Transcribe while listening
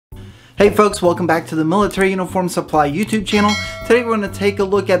Hey folks, welcome back to the Military Uniform Supply YouTube channel. Today we're going to take a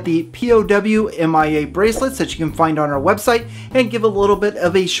look at the POW-MIA bracelets that you can find on our website and give a little bit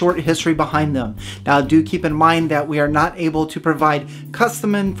of a short history behind them. Now do keep in mind that we are not able to provide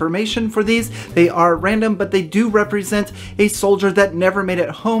custom information for these. They are random, but they do represent a soldier that never made it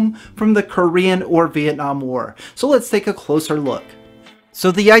home from the Korean or Vietnam War. So let's take a closer look.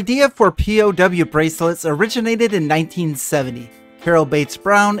 So the idea for POW bracelets originated in 1970. Carol Bates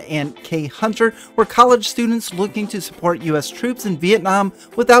Brown and Kay Hunter were college students looking to support U.S. troops in Vietnam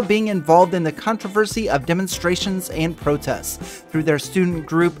without being involved in the controversy of demonstrations and protests. Through their student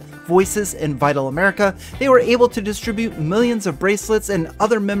group, Voices in Vital America, they were able to distribute millions of bracelets and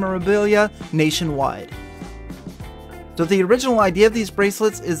other memorabilia nationwide. So the original idea of these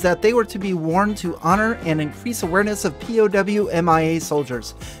bracelets is that they were to be worn to honor and increase awareness of POW-MIA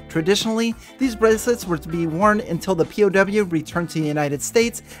soldiers. Traditionally, these bracelets were to be worn until the POW returned to the United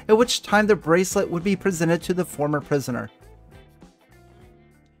States, at which time the bracelet would be presented to the former prisoner.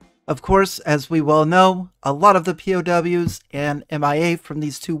 Of course, as we well know, a lot of the POWs and MIA from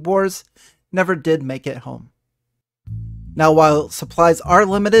these two wars never did make it home. Now, while supplies are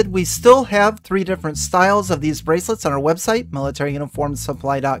limited, we still have 3 different styles of these bracelets on our website,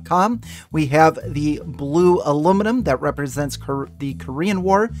 militaryuniformsupply.com. We have the blue aluminum that represents the Korean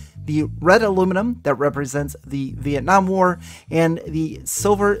War, the red aluminum that represents the Vietnam War, and the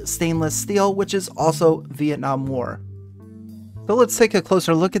silver stainless steel, which is also Vietnam War. So let's take a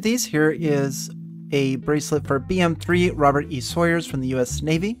closer look at these. Here is a bracelet for BM3 Robert E. Sawyers from the U.S.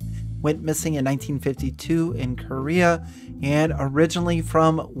 Navy. Went missing in 1952 in Korea and originally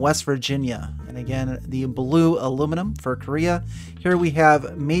from West Virginia. And again, the blue aluminum for Korea. Here we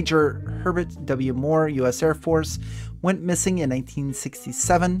have Major Herbert W. Moore, U.S. Air Force. Went missing in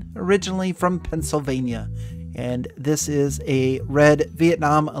 1967, originally from Pennsylvania. And this is a red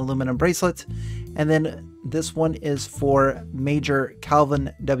Vietnam aluminum bracelet. And then this one is for Major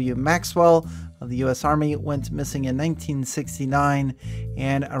Calvin W. Maxwell of the U.S. Army. Went missing in 1969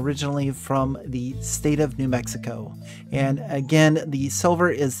 and originally from the state of New Mexico. And again, the silver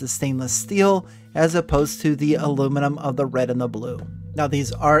is the stainless steel as opposed to the aluminum of the red and the blue. Now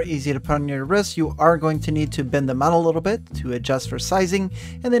these are easy to put on your wrist. You are going to need to bend them out a little bit to adjust for sizing.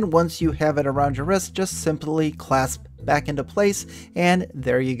 And then once you have it around your wrist, just simply clasp back into place and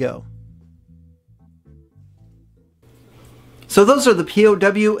there you go. So those are the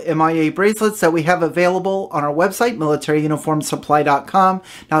POW-MIA bracelets that we have available on our website, militaryuniformsupply.com.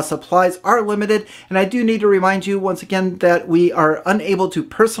 Now supplies are limited, and I do need to remind you once again that we are unable to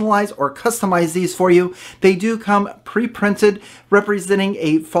personalize or customize these for you. They do come pre-printed representing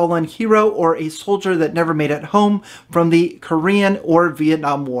a fallen hero or a soldier that never made it home from the Korean or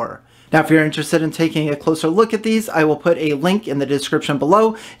Vietnam War. Now, if you're interested in taking a closer look at these, I will put a link in the description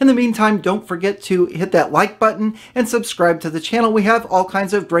below. In the meantime, don't forget to hit that like button and subscribe to the channel. We have all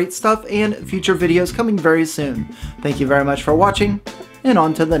kinds of great stuff and future videos coming very soon. Thank you very much for watching, and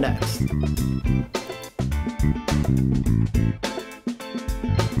on to the next.